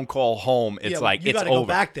the phone call home. It's like you it's gotta over. Go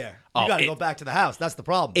back there. You gotta go back to the house. That's the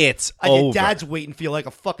problem. It's your over. dad's waiting for you like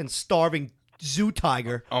a fucking starving zoo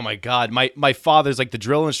tiger. Oh my God, my father's like the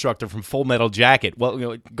drill instructor from Full Metal Jacket.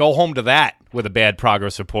 Well, go home to that with a bad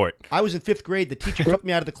progress report. I was in 5th grade. The teacher took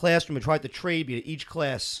me out of the classroom and tried to trade me to each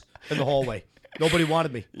class in the hallway. Nobody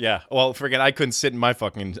wanted me. Yeah, well, I couldn't sit in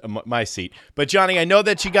my seat. But Johnny, I know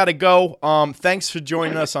that you got to go. Thanks for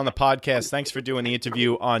joining us on the podcast. Thanks for doing the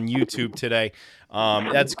interview on YouTube today.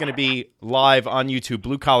 That's going to be live on YouTube,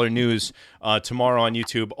 Blue Collar News, tomorrow on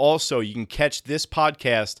YouTube. Also, you can catch this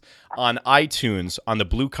podcast on iTunes on the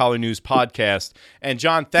Blue Collar News podcast. And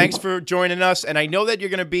John, thanks for joining us. And I know that you're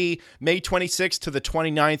going to be May 26th to the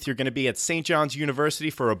 29th. You're going to be at St. John's University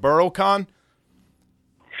for a BoroCon.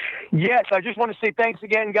 Yes, I just want to say thanks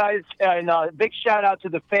again, guys, and a big shout out to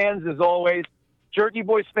the fans as always. Jerky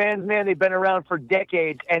Boys fans, man, they've been around for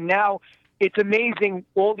decades, and now it's amazing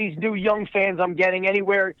all these new young fans I'm getting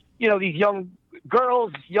anywhere, these young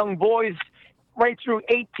girls, young boys, right through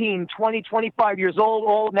 18, 20, 25 years old,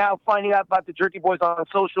 all now finding out about the Jerky Boys on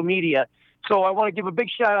social media. So I want to give a big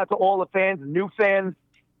shout out to all the fans, new fans,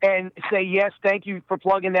 and say yes, thank you for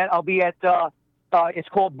plugging that. I'll be at it's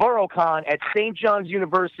called BoroCon at St. John's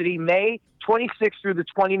University, May 26th through the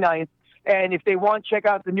 29th. And if they want, check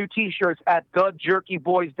out the new T-shirts at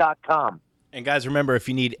thejerkyboys.com. And guys, remember, if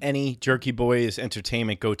you need any Jerky Boys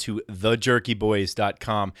entertainment, go to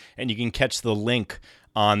thejerkyboys.com, and you can catch the link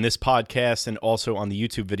on this podcast and also on the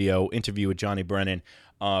YouTube video interview with Johnny Brennan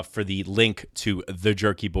for the link to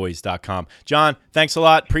thejerkyboys.com. John, thanks a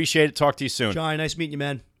lot. Appreciate it. Talk to you soon. John, nice meeting you,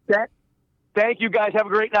 man. Thank you, guys. Have a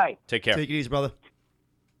great night. Take care. Take it easy, brother.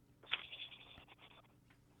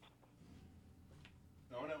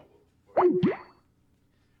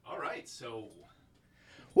 All right, so...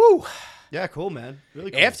 Woo! Yeah, cool, man.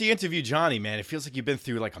 Really cool. After you interview Johnny, man, it feels like you've been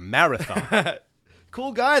through like a marathon.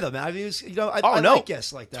 Cool guy, though, man. I mean, I like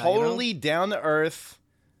guests like that. Totally down to earth.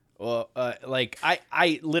 Like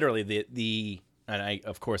I literally and I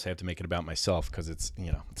of course I have to make it about myself because it's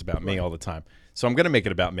it's about me all the time. So I'm gonna make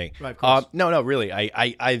it about me. Right, of course. No, really.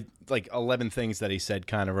 I like 11 things that he said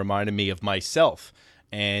kind of reminded me of myself.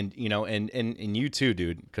 And and you too,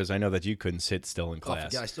 dude, because I know that you couldn't sit still in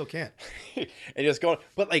class. Yeah, I still can't. And just going,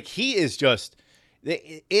 but like he is just,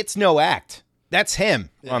 it's no act. That's him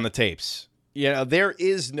on the tapes. There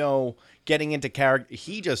is no getting into character.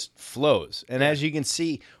 He just flows, and as you can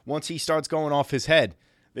see, once he starts going off his head,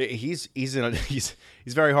 he's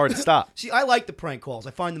very hard to stop. See, I like the prank calls.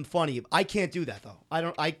 I find them funny. I can't do that though.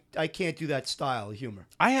 I can't do that style of humor.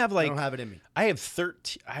 I don't have it in me. I have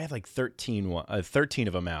 13. I have like 13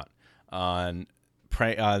 of them out on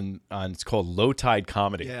it's called Low Tide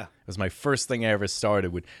Comedy. Yeah. It was my first thing I ever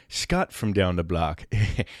started with Scott from down the block.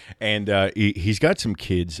 And he's got some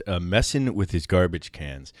kids messing with his garbage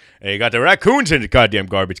cans. And he got the raccoons in the goddamn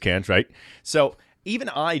garbage cans, right? So even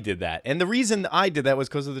I did that. And the reason I did that was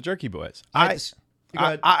because of the Jerky Boys.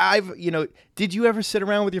 Did you ever sit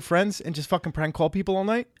around with your friends and just fucking prank call people all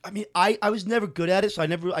night? I mean, I was never good at it, so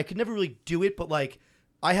I could never really do it, but like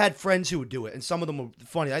I had friends who would do it, and some of them were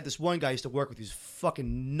funny. I had this one guy I used to work with who's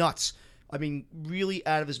fucking nuts. I mean, really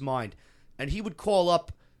out of his mind. And he would call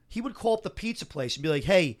up the pizza place and be like,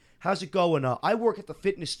 "Hey, how's it going? I work at the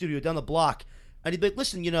fitness studio down the block." And he'd be like,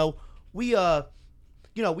 "Listen, we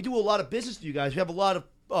we do a lot of business with you guys. We have a lot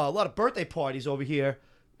of birthday parties over here,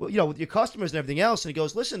 with your customers and everything else. And he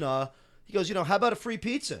goes, listen, he goes, how about a free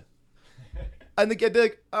pizza? And they'd be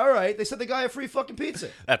like, all right. They sent the guy a free fucking pizza.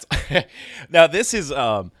 That's now. This is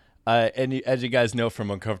as you guys know from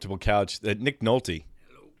Uncomfortable Couch, Nick Nolte.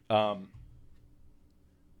 Hi, I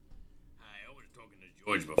was talking to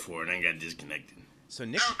George before and I got disconnected. So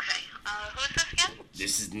Nick, Okay. Who's this again?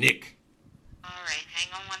 This is Nick. All right,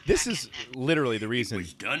 hang on one this second. is literally the It reason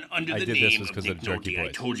was done under I the did this name was of 'cause Nick of Jerky Nolte. I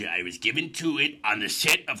Boys. told you I was given to it on the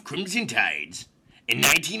set of Crimson Tides in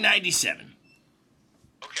 1997.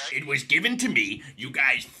 Okay. It was given to me. You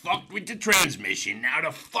guys fucked with the transmission. Now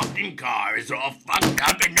the fucking car is all fucked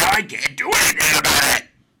up and now I can't do anything about it.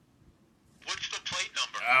 What's the plate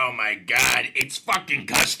number? Oh my god, it's fucking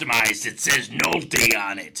customized. It says Nolte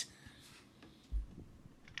on it.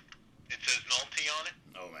 It says Nolte on it?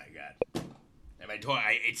 Oh my god.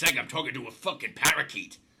 It's like I'm talking to a fucking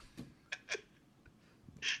parakeet.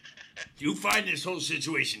 You find this whole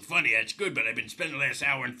situation funny, that's good, but I've been spending the last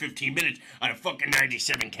hour and 15 minutes on a fucking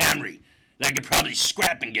 97 Camry that I could probably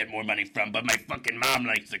scrap and get more money from, but my fucking mom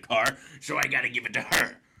likes the car, so I gotta give it to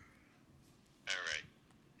her. Alright.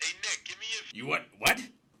 Hey, Nick, give me You what?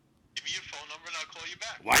 your phone number and I'll call you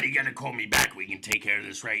back. Why do you gotta call me back? We can take care of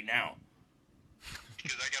this right now.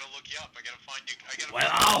 Because I gotta look you up. I gotta find you. Well,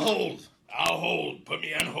 I'll hold. Put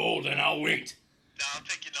me on hold and I'll wait. No, I'll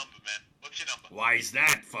take your number, man. What's your number? Why's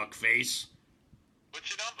that, fuckface? What's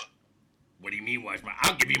your number? What do you mean,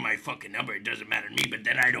 I'll give you my fucking number. It doesn't matter to me, but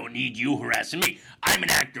then I don't need you harassing me. I'm an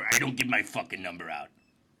actor. I don't give my fucking number out.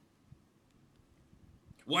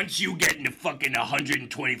 Once you get into fucking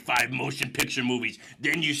 125 motion picture movies,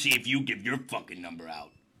 then you see if you give your fucking number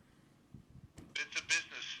out. It's a business.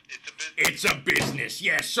 It's a business.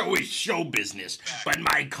 Yeah, so is show business. But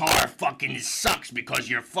my car fucking sucks because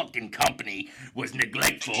your fucking company was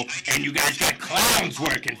neglectful and you guys got clowns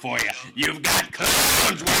working for you. You've got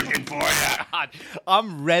clowns working for you. God,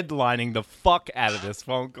 I'm redlining the fuck out of this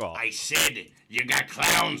phone call. I said you got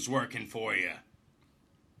clowns working for you.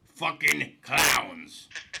 Fucking clowns.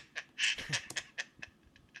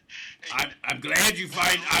 I'm glad you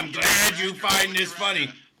find this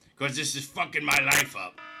funny, because this is fucking my life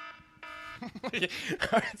up.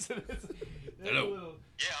 Hello.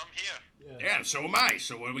 Yeah, I'm here. Yeah, so am I.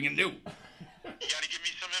 So what are we gonna do? You gotta give me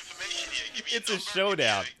some information here. Give me It's your a Oh, number,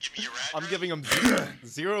 showdown. Give me your address. I'm giving him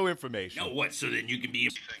zero information. No, what? So then you can be.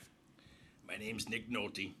 My name's Nick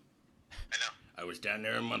Nolte. I know. I was down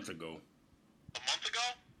there a month ago. A month ago?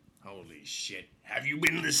 Holy shit. Have you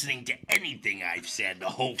been listening to anything I've said the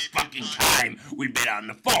whole fucking time we've been on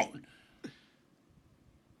the phone?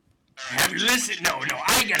 Have you listened? No,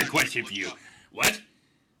 I got a question for you. What?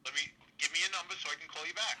 Give me a number so I can call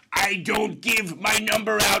you back. I don't give my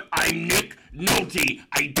number out. I'm Nick Nolte.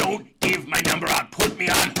 I don't give my number out. Put me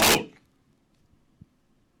on hold.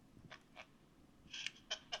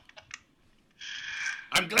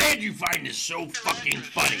 I'm glad you find this so fucking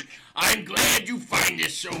funny. I'm glad you find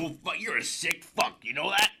this so You're a sick fuck, you know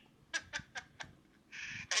that?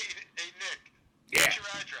 Hey, Nick. Yeah. What's your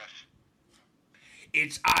address?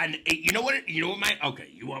 It's on, you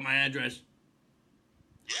want my address?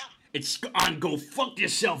 Yeah. It's on Go Fuck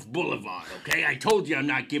Yourself Boulevard, okay? I told you I'm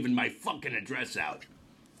not giving my fucking address out.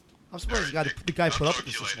 I'm surprised the guy put up with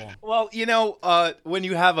this long. Well, when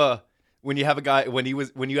you have a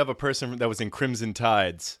person that was in Crimson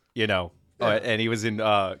Tides, and he was in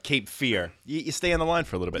Cape Fear, you stay on the line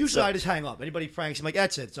for a little bit. Usually I just hang up. Anybody pranks, I'm like,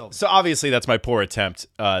 that's it. It's over. So obviously that's my poor attempt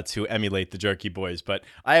to emulate the Jerky Boys, but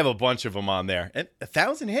I have a bunch of them on there, and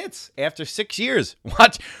 1,000 hits after 6 years.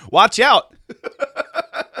 Watch out!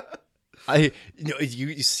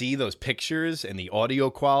 You see those pictures and the audio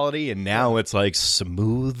quality, and now it's like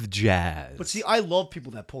smooth jazz. But see, I love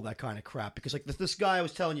people that pull that kind of crap because, like, this guy I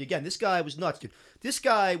was telling you again, this guy was nuts, dude. This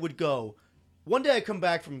guy would go. One day I come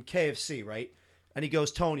back from KFC, right? And he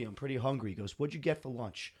goes, Tony, I'm pretty hungry. He goes, what'd you get for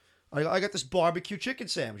lunch? I got this barbecue chicken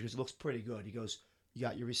sandwich. He goes, it looks pretty good. He goes, you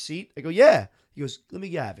got your receipt? I go, yeah. He goes, let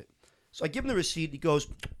me have it. So I give him the receipt. He goes,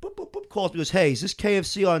 boop, boop, boop, calls me. He goes, hey, is this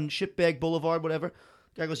KFC on Shipbag Boulevard, whatever?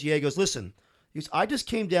 The guy goes, yeah. He goes, listen. He goes, I just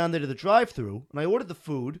came down there to the drive-thru, and I ordered the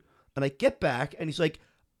food, and I get back, and he's like,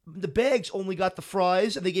 the bags only got the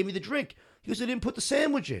fries, and they gave me the drink. He goes, they didn't put the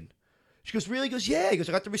sandwich in. She goes, really? He goes, yeah. He goes,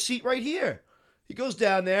 I got the receipt right here. He goes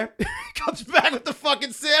down there, comes back with the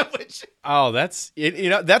fucking sandwich. Oh, that's it. You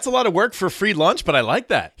know, that's a lot of work for free lunch, but I like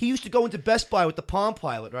that. He used to go into Best Buy with the Palm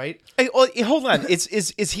Pilot, right? Hey, hold on. Is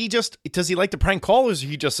he just? Does he like to prank call, or is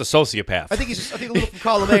he just a sociopath? I think he's a little from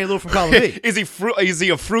column A and a little from column B. Is he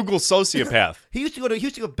a frugal sociopath? He used to go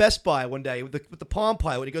to Best Buy one day with the Palm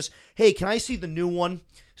Pilot. He goes, "Hey, can I see the new one?"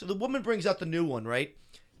 So the woman brings out the new one, right?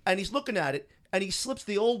 And he's looking at it, and he slips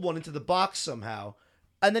the old one into the box somehow.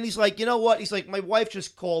 And then he's like, you know what? He's like, my wife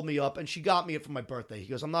just called me up, and she got me it for my birthday. He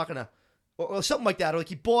goes, I'm not gonna, or something like that. Or like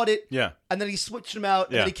he bought it, Yeah. and then he switched them out,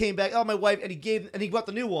 and then he came back. Oh, my wife, and he got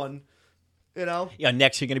the new one. You know? Yeah.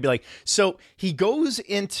 Next, you're gonna be like, so he goes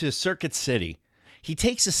into Circuit City. He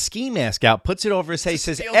takes a ski mask out, puts it over his head. He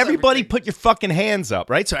says, Steals everybody everything. put your fucking hands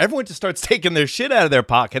up, right? So everyone just starts taking their shit out of their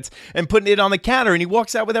pockets and putting it on the counter, and he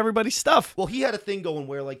walks out with everybody's stuff. Well, he had a thing going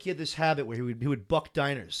where like he had this habit where he would buck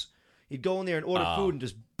diners. He'd go in there and order food and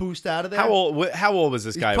just boost out of there. How old was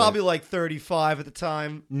this He's guy? probably like 35 at the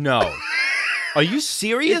time. No. Are you It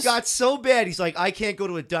serious? got so bad. He's like, I can't go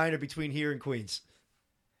to a diner between here and Queens.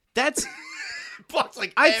 That's. Bucks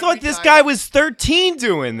like I every thought this diner. guy was 13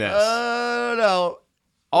 doing this. No.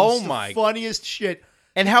 Oh It's the my. funniest shit.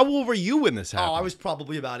 And how old were you when this happened? Oh, I was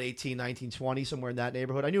probably about 18, 19, 20, somewhere in that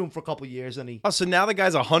neighborhood. I knew him for a couple of years, and he, Oh, so now the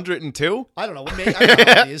guy's 102? I don't know, maybe, I don't know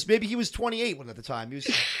how old he is. Maybe he was 28 when at the time. He was,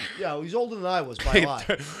 yeah, he was older than I was by a lot.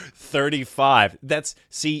 35. That's,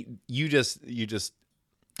 see, you just,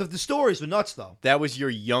 The stories were nuts, though. that was your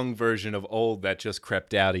young version of old that just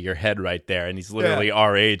crept out of your head right there. And he's literally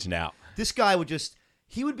our age now. This guy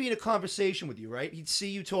he would be in a conversation with you, right? He'd see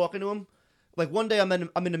you talking to him. Like one day I'm in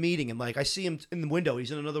a meeting and like I see him in the window.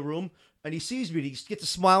 He's in another room and he sees me. And he gets a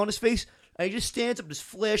smile on his face and he just stands up and just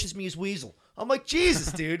flashes me his weasel. I'm like,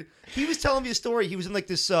 Jesus, dude. He was telling me a story. He was in like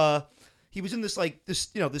this. He was in this like this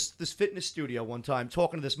this fitness studio one time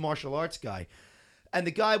talking to this martial arts guy, and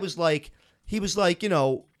the guy was like,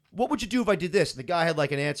 what would you do if I did this? And the guy had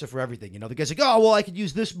like an answer for everything. The guy's like, oh, well, I could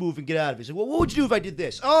use this move and get out of it. He's like, well, what would you do if I did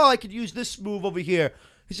this? Oh, I could use this move over here.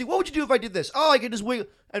 He's like, what would you do if I did this? Oh, I could just wiggle.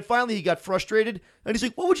 And finally he got frustrated. And he's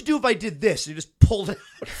like, what would you do if I did this? And he just pulled it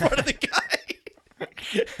out in front of the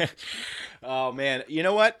guy. Oh, man. You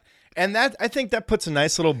know what? And I think that puts a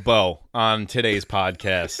nice little bow on today's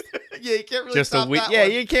podcast. Yeah, you can't really Just stop that yeah,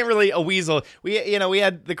 one. you can't really a weasel. We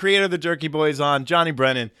had the creator of the Jerky Boys on, Johnny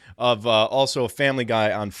Brennan, of also a Family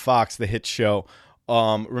Guy on Fox, the hit show.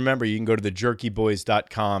 Remember, you can go to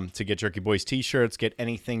thejerkyboys.com to get Jerky Boys t-shirts, get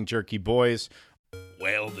anything Jerky Boys.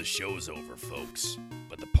 Well, the show's over, folks,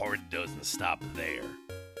 but the party doesn't stop there.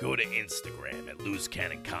 Go to Instagram at Loose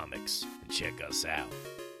Cannon Comics and check us out.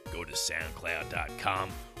 Go to SoundCloud.com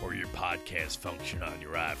or your podcast function on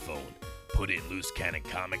your iPhone. Put in Loose Cannon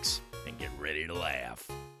Comics and get ready to laugh.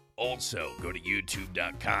 Also, go to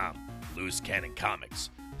YouTube.com, Loose Cannon Comics.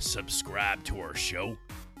 Subscribe to our show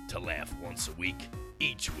to laugh once a week,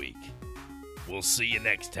 each week. We'll see you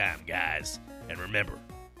next time, guys. And remember,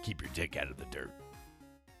 keep your dick out of the dirt.